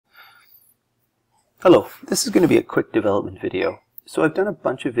Hello, this is going to be a quick development video. So I've done a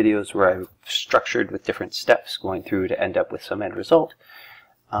bunch of videos where I've structured with different steps going through to end up with some end result.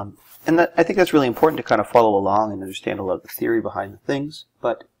 I think that's really important to kind of follow along and understand a lot of the theory behind the things,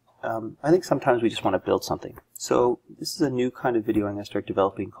 but I think sometimes we just want to build something. So this is a new kind of video I'm going to start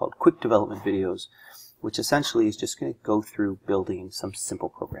developing called quick development videos, which essentially is just going to go through building some simple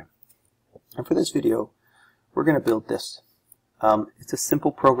program. And for this video, we're going to build this. It's a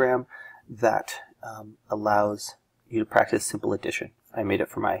simple program that allows you to practice simple addition. I made it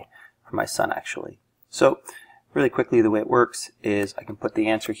for my son actually. So really quickly, the way it works is I can put the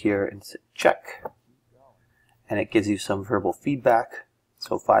answer here and say check, and it gives you some verbal feedback.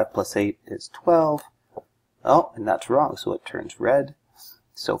 So 5 plus 8 is 12. Oh, and that's wrong, so it turns red.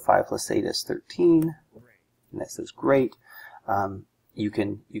 So 5 plus 8 is 13, and this is great. You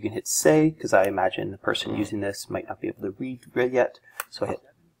can hit say, because I imagine the person using this might not be able to read yet. So I hit.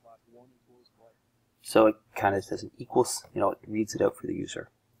 So it kind of says an equals, it reads it out for the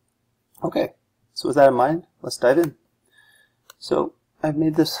user. Okay, so with that in mind, let's dive in. So I've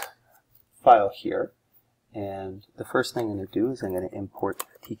made this file here, and the first thing I'm going to do is I'm going to import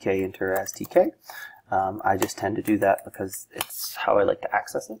tkinter as tk. I just tend to do that because it's how I like to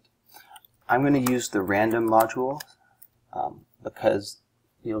access it. I'm going to use the random module because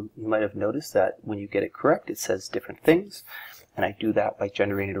you might have noticed that when you get it correct, it says different things. And I do that by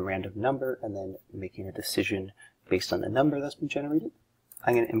generating a random number and then making a decision based on the number that's been generated.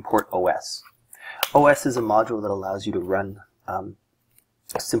 I'm going to import OS. OS is a module that allows you to run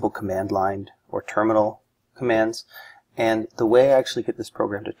simple command line or terminal commands. And the way I actually get this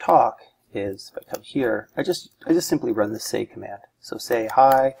program to talk is if I come here, I just simply run the say command. So say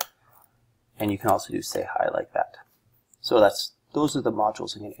hi, and you can also do say hi like that. So those are the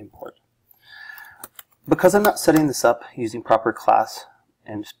modules I'm going to import. Because I'm not setting this up using proper class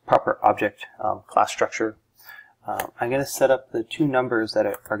and proper object class structure, I'm going to set up the two numbers that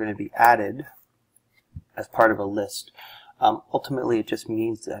are going to be added as part of a list. Ultimately, it just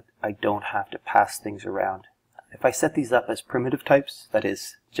means that I don't have to pass things around. If I set these up as primitive types, that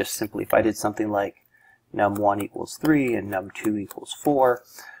is just simply if I did something like num1 equals 3 and num2 equals 4,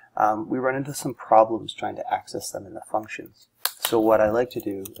 we run into some problems trying to access them in the functions. So what I like to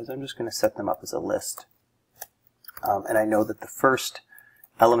do is I'm just going to set them up as a list. And I know that the first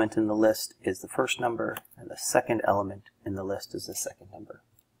element in the list is the first number, and the second element in the list is the second number.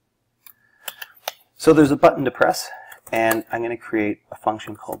 So there's a button to press, and I'm going to create a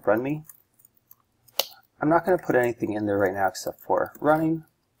function called runMe. I'm not going to put anything in there right now except for running.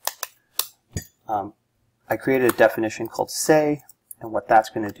 I created a definition called say, and what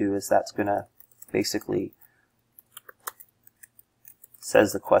that's going to do is that's going to basically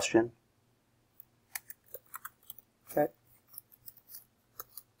says the question. Okay.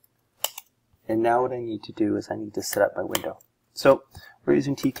 And now what I need to do is I need to set up my window. So we're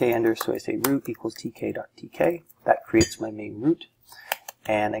using tkinter, so I say root equals tk.tk. That creates my main root.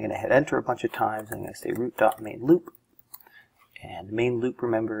 And I'm going to hit enter a bunch of times. I'm going to say root.mainLoop. And main loop,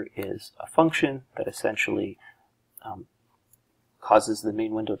 remember, is a function that essentially causes the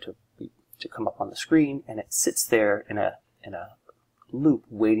main window to come up on the screen, and it sits there in a loop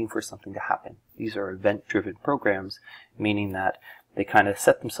waiting for something to happen. These are event-driven programs, meaning that they kind of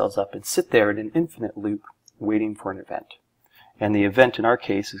set themselves up and sit there in an infinite loop waiting for an event. And the event in our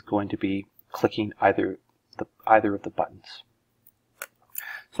case is going to be clicking either of the buttons.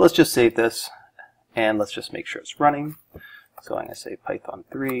 So let's just save this, and let's just make sure it's running. So I'm going to say Python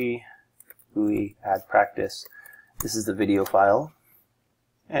 3, GUI, add practice. This is the video file,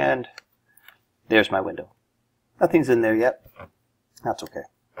 and there's my window. Nothing's in there yet. That's okay.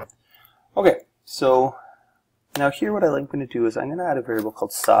 Okay, so now here what I'm going to do is I'm going to add a variable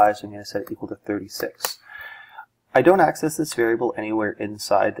called size. I'm going to set it equal to 36. I don't access this variable anywhere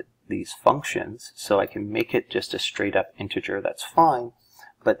inside these functions, so I can make it just a straight up integer. That's fine,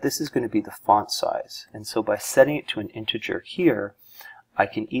 but this is going to be the font size. And so by setting it to an integer here, I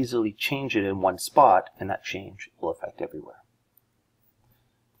can easily change it in one spot, and that change will affect everywhere.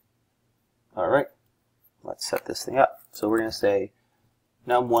 All right, let's set this thing up. So we're going to say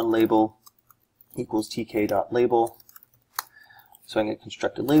num1 label equals tk.label. So I'm going to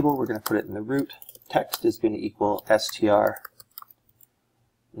construct a label. We're going to put it in the root. Text is going to equal str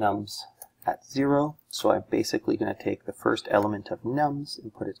nums at 0. So I'm basically going to take the first element of nums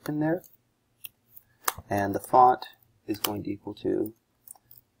and put it in there. And the font is going to equal to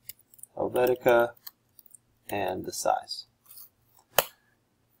Helvetica and the size.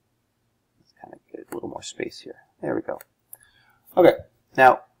 Let's kind of get a little more space here. There we go. Okay,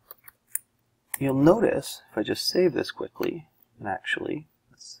 now you'll notice if I just save this quickly, and actually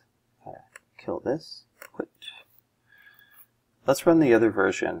let's kill kill this. Quit. Let's run the other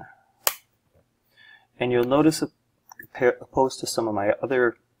version. And you'll notice, opposed to some of my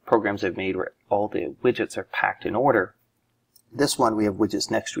other programs I've made where all the widgets are packed in order, this one we have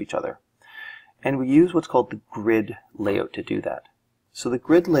widgets next to each other. And we use what's called the grid layout to do that. So the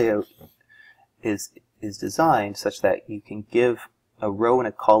grid layout is designed such that you can give a row and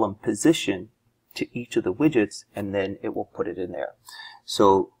a column position to each of the widgets, and then it will put it in there.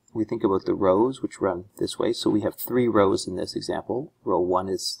 So we think about the rows, which run this way. So we have 3 rows in this example. Row 1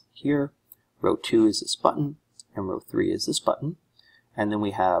 is here, row 2 is this button, and row 3 is this button. And then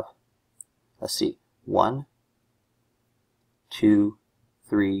we have, let's see, 1, 2,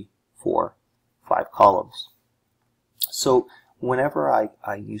 3, 4, 5 columns. So whenever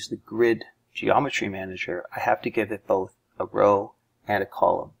I use the grid geometry manager, I have to give it both a row and a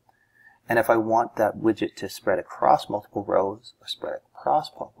column. And if I want that widget to spread across multiple rows or spread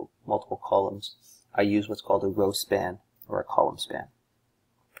across multiple columns, I use what's called a row span or a column span.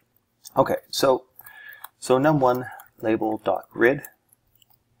 Okay, so num1 label dot grid,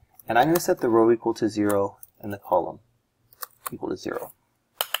 and I'm going to set the row equal to 0 and the column equal to 0.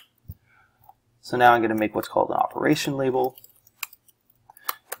 So now I'm going to make what's called an operation label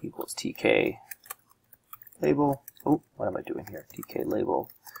equals tk label. Oh, what am I doing here? tk label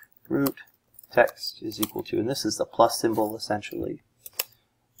root text is equal to, and this is the plus symbol essentially.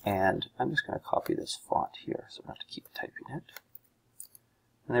 And I'm just going to copy this font here so I don't have to keep typing it.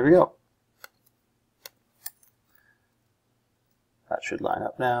 And there we go. That should line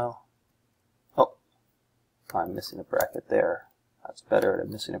up now. Oh, I'm missing a bracket there. That's better.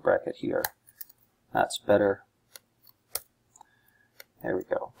 I'm missing a bracket here. That's better. There we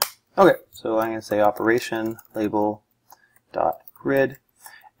go. Okay, so I'm going to say operation label dot grid,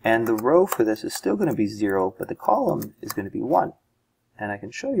 and the row for this is still going to be 0, but the column is going to be 1. And I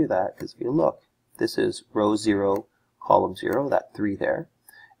can show you that because if you look, this is row 0, column 0, that 3 there.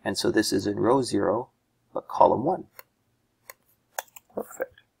 And so this is in row 0, but column 1.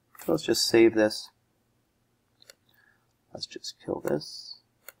 Perfect. So let's just save this. Let's just kill this.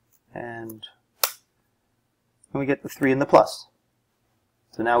 And we get the 3 and the plus.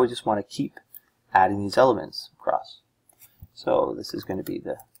 So now we just want to keep adding these elements across. So this is going to be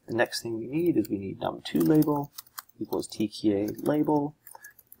the next thing we need is we need num2 label equals tk label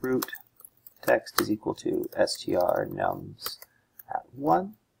root text is equal to str nums at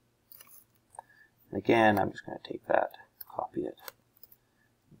 1. And again, I'm just going to take that, copy it,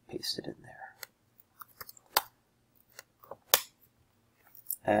 and paste it in there.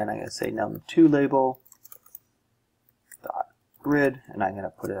 And I'm going to say num2 label dot grid, and I'm going to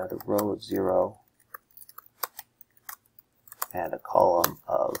put it at a row of 0 and a column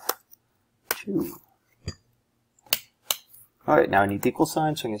of 2. Alright, now I need the equal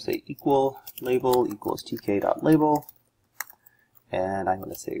sign, so I'm going to say equal label equals tk.label, and I'm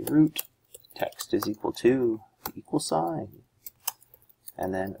going to say root text is equal to the equal sign.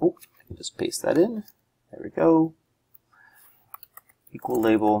 And then, oh, I can just paste that in. There we go. Equal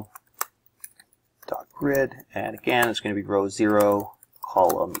label dot grid, and again it's going to be row 0,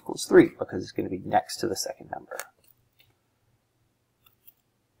 column equals 3 because it's going to be next to the second number.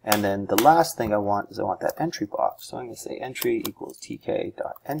 And then the last thing I want is I want that entry box. So I'm going to say entry equals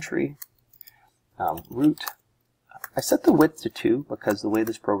tk.entry root. I set the width to 2 because the way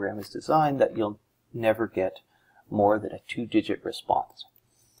this program is designed that you'll never get more than a 2-digit response.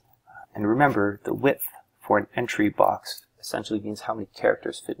 And remember, the width for an entry box essentially means how many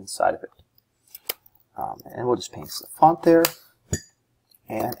characters fit inside of it. And we'll just paste the font there,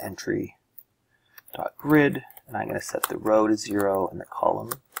 and entry dot grid, and I'm going to set the row to 0 and the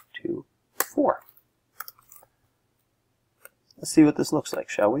column to 4. Let's see what this looks like,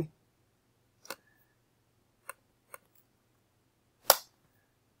 shall we?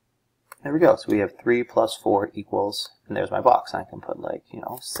 There we go. So we have 3 plus 4 equals, and there's my box. I can put like,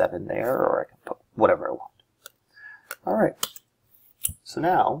 7 there, or I can put whatever I want. All right. So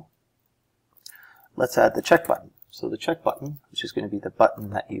now, let's add the check button. So the check button, which is going to be the button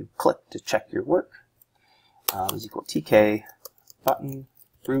that you click to check your work, is equal to tk button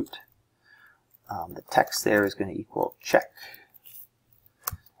root. The text there is going to equal check.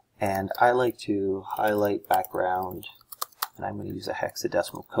 And I like to highlight background, and I'm going to use a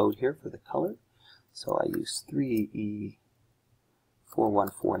hexadecimal code here for the color. So I use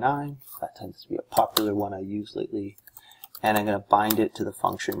 3E4149. That tends to be a popular one I use lately. And I'm going to bind it to the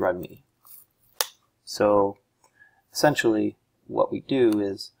function runMe. So essentially what we do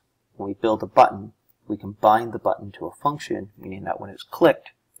is when we build a button, we can bind the button to a function, meaning that when it's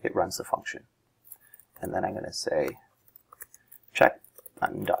clicked, it runs the function. And then I'm going to say check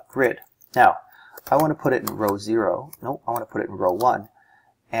button.grid. Now, I want to put it in row 0. No, I want to put it in row 1.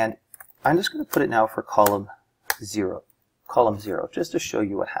 And I'm just going to put it now for column 0, just to show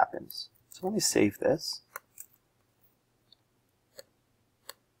you what happens. So let me save this.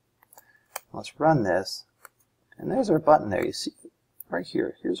 Let's run this. And there's our button there. You see it right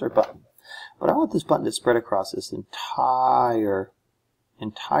here. Here's our button. But I want this button to spread across this entire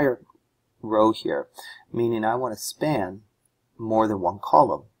row here, meaning I want to span more than one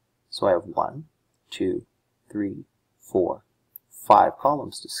column. So I have 1, 2, 3, 4, 5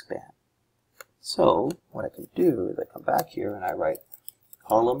 columns to span. So what I can do is I come back here and I write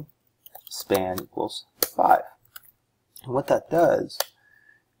column span equals 5. And what that does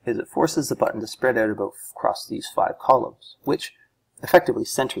is it forces the button to spread out about across these 5 columns, which effectively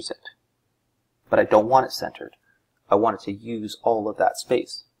centers it. But I don't want it centered. I want it to use all of that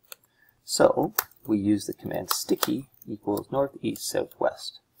space. So we use the command sticky equals northeast,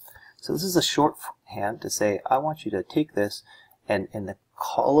 southwest. So this is a shorthand to say I want you to take this and in the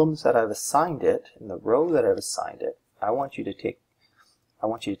columns that I've assigned it, in the row that I've assigned it, I want you to take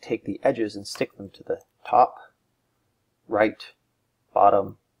the edges and stick them to the top, right,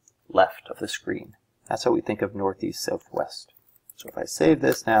 bottom, left of the screen. That's how we think of northeast, southwest. So if I save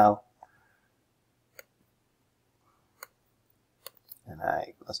this now, and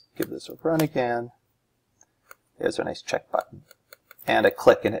let's give this a run again. There's a nice check button. And I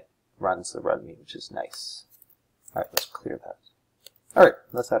click and it runs the run me, which is nice. Alright, let's clear that. Alright,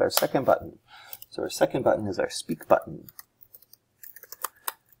 let's add our second button. So our second button is our speak button.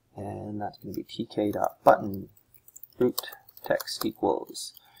 And that's going to be tk.button root text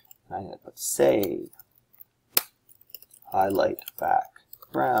equals, and I'm going to put say highlight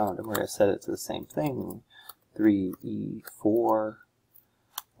background, and we're going to set it to the same thing,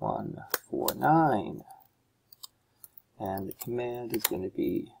 3E4149, and the command is going to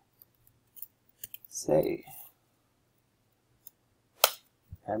be say,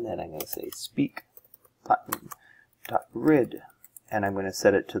 and then I'm going to say speak button dot grid, and I'm going to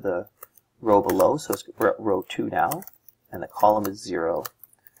set it to the row below, so we're at row 2 now, and the column is 0,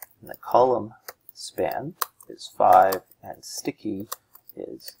 and the column span is 5, and sticky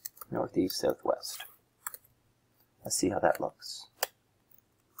is northeast, southwest. Let's see how that looks.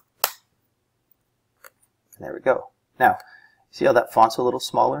 And there we go. Now, see how that font's a little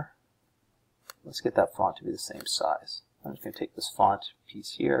smaller? Let's get that font to be the same size. I'm just going to take this font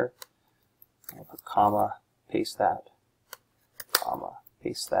piece here, and put comma, paste that, comma,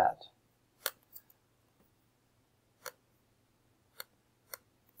 paste that.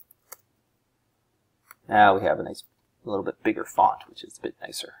 Now we have a little bit bigger font, which is a bit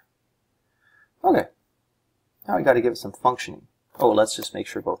nicer. Okay, now we got to give it some functioning. Oh, let's just make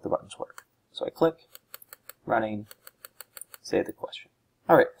sure both the buttons work. So I click, running, say the question.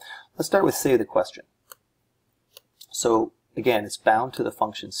 All right, let's start with say the question. So again, it's bound to the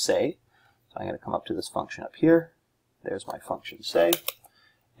function say. So I'm going to come up to this function up here. There's my function say.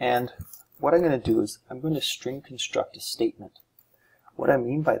 And what I'm going to do is I'm going to string construct a statement. What I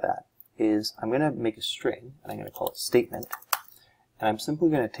mean by that is I'm going to make a string, and I'm going to call it statement. And I'm simply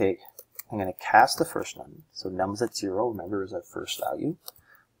going to I'm going to cast the first num. So num's at 0, remember, is our first value,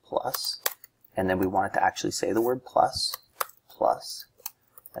 plus, and then we want it to actually say the word plus,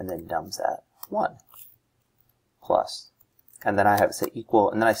 and then num's at 1, plus, and then I have to say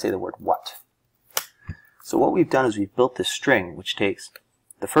equal, and then I say the word what. So what we've done is we've built this string which takes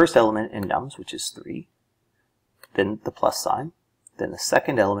the first element in nums, which is 3, then the plus sign, then the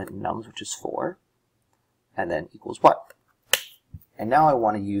second element in nums, which is 4, and then equals what. And now I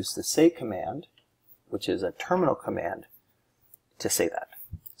want to use the say command, which is a terminal command, to say that.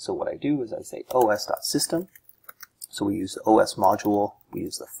 So what I do is I say os.system. So we use the OS module, we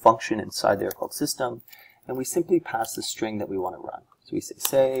use the function inside there called system, and we simply pass the string that we want to run. So we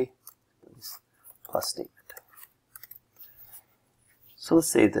say plus statement. So let's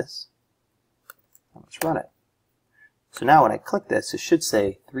save this, and let's run it. So now when I click this, it should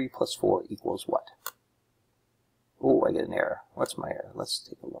say 3 plus 4 equals what? Oh, I get an error. What's my error? Let's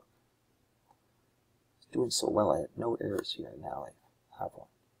take a look. It's doing so well. I had no errors here. Now I have one.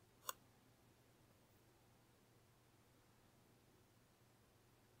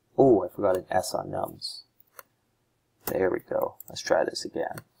 Oh, I forgot an S on nums. There we go. Let's try this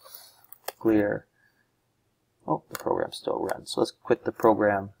again. Clear. Oh, the program still runs. So let's quit the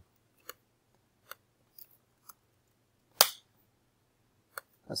program.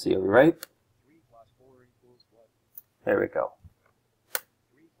 Let's see, are we right? 3 plus 4 equals what? There we go.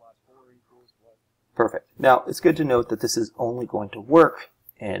 3 plus 4 equals what? Perfect. Now, it's good to note that this is only going to work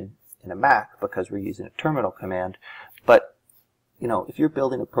in a Mac because we're using a terminal command, but if you're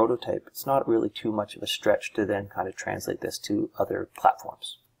building a prototype, it's not really too much of a stretch to then kind of translate this to other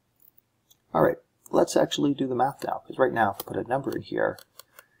platforms. All right, let's actually do the math now, because right now if I put a number in here,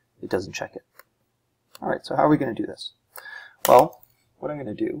 it doesn't check it. All right, so how are we going to do this? Well, what I'm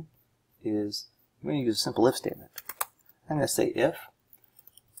going to do is I'm going to use a simple if statement. I'm going to say if,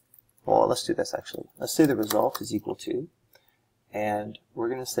 well, let's do this actually. Let's say the result is equal to, and we're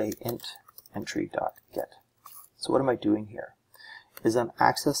going to say int entry.get. So what am I doing here? Is I'm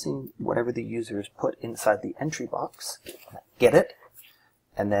accessing whatever the user has put inside the entry box, I get it,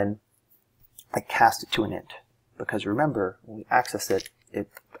 and then I cast it to an int. Because remember, when we access it, it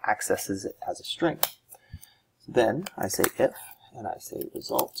accesses it as a string. So then I say if, and I say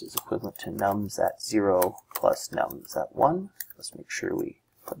result is equivalent to nums at 0 plus nums at 1. Let's make sure we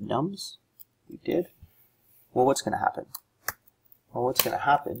put nums. We did. Well, what's going to happen? Well, what's going to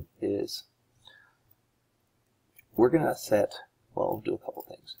happen is we're going to set, well, we'll do a couple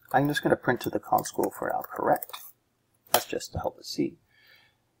things. I'm just going to print to the console for now correct. That's just to help us see.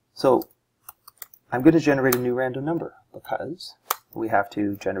 So I'm going to generate a new random number because we have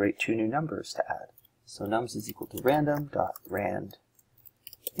to generate 2 new numbers to add. So nums is equal to random.rand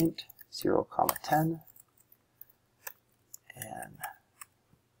int 0, 10, and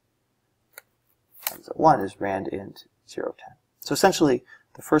nums at 1 is rand int 0, 10. So essentially,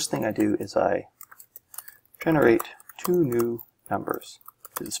 the first thing I do is I generate 2 new numbers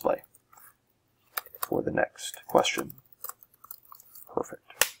to display for the next question.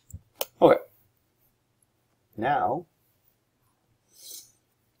 Perfect. Okay. Now,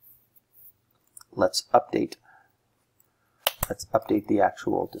 let's update the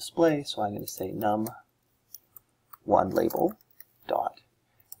actual display. So I'm going to say num1 label dot.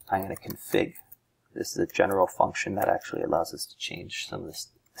 I'm going to config. This is a general function that actually allows us to change some of the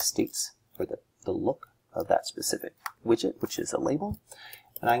states or the look of that specific widget, which is a label.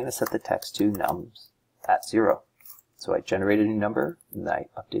 And I'm going to set the text to nums at 0. So I generate a new number, and then I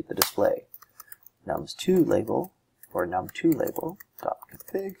update the display. nums2 label, or num2 label dot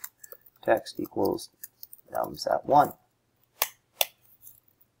config text equals nums at 1.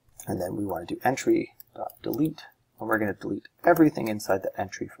 And then we want to do entry dot delete, and we're going to delete everything inside the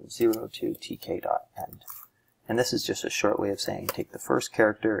entry from 0 to tk.end. And this is just a short way of saying take the first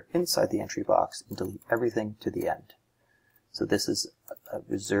character inside the entry box and delete everything to the end. So this is a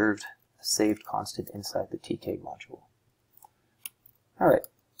reserved, saved constant inside the tk module. All right.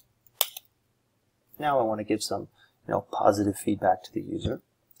 Now I want to give some, positive feedback to the user.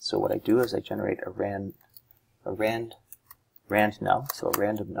 So what I do is I generate a rand num, so a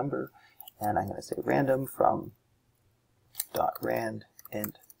random number, and I'm going to say random from .rand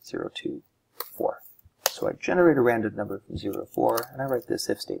int 0 to 4. So I generate a random number from 0 to 4, and I write this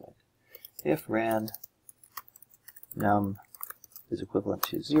if statement. If rand num is equivalent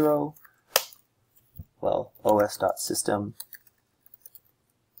to 0, well, os.system,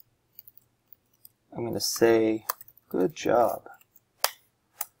 I'm going to say, good job.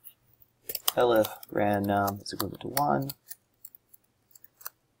 elif rand num is equivalent to 1.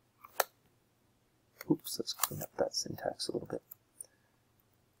 Oops, let's clean up that syntax a little bit.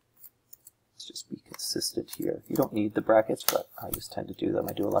 Let's just be consistent here. You don't need the brackets, but I just tend to do them.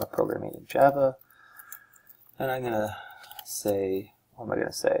 I do a lot of programming in Java. And I'm going to say, what am I going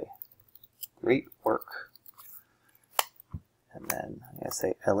to say? Great work. And then I'm going to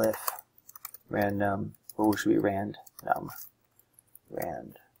say elif rand num, or should be rand num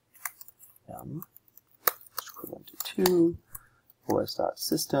is equivalent to 2,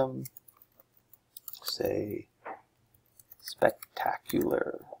 os.system, say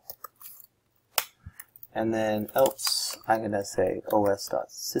spectacular. And then else I'm going to say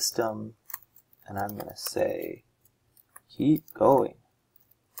os.system, and I'm going to say keep going.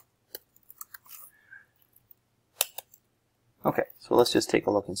 Okay, so let's just take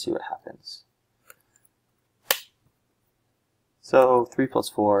a look and see what happens. So 3 plus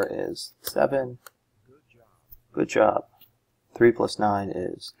 4 is 7. Good job. Good job. 3 plus 9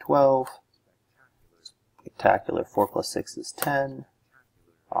 is 12. Spectacular. 4 plus 6 is 10.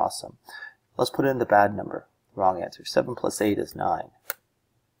 Awesome. Let's put in the bad number. Wrong answer. 7 plus 8 is 9.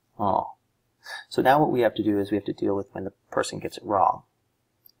 Oh. So now what we have to do is we have to deal with when the person gets it wrong.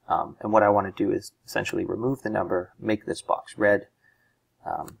 And what I want to do is essentially remove the number, make this box red.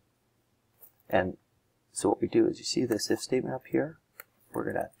 And so what we do is, you see this if statement up here? We're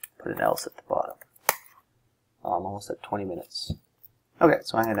going to put an else at the bottom. I'm almost at 20 minutes. Okay,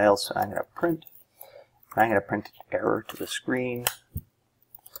 so I'm going to print. I'm going to print error to the screen.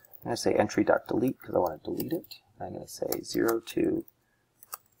 I'm going to say entry.delete because I want to delete it. I'm going to say 0 to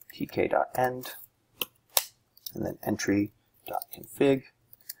tk.end. And then entry.delete .config.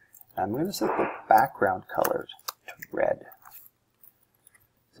 I'm going to set the background color to red.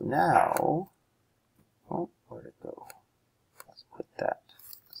 So now, oh, where'd it go? Let's put that.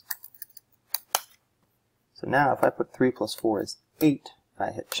 So now if I put 3 plus 4 is 8, and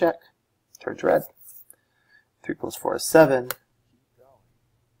I hit check, it turns red. 3 plus 4 is 7.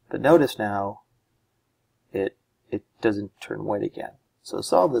 But notice now, it doesn't turn white again. So to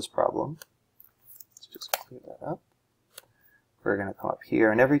solve this problem, let's just clear that up. We're going to come up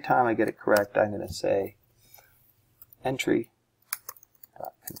here, and every time I get it correct, I'm going to say entry.config.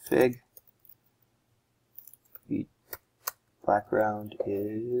 The background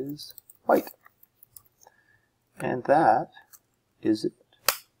is white. And that is it.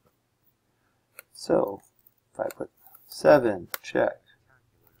 So if I put 7, check,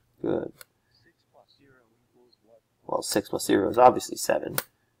 good. 6 plus 0 equals what? Well, 6 plus 0 is obviously 7.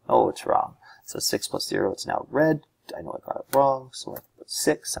 Oh, it's wrong. So 6 plus 0, it's now red. I know I got it wrong, so I put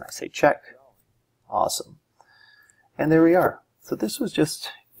 6 and I say check. Awesome. And there we are. So this was just,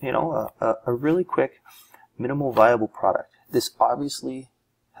 you know, a really quick, minimal viable product. This obviously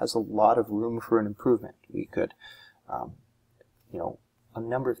has a lot of room for an improvement. We could, you know, a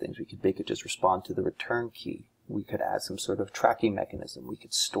number of things. We could make it just respond to the return key. We could add some sort of tracking mechanism. We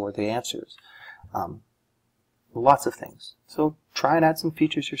could store the answers. Lots of things. So try and add some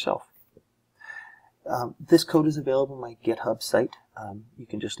features yourself. This code is available on my GitHub site. You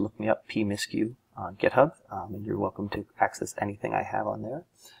can just look me up, pmiskew, on GitHub, and you're welcome to access anything I have on there.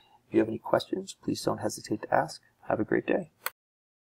 If you have any questions, please don't hesitate to ask. Have a great day.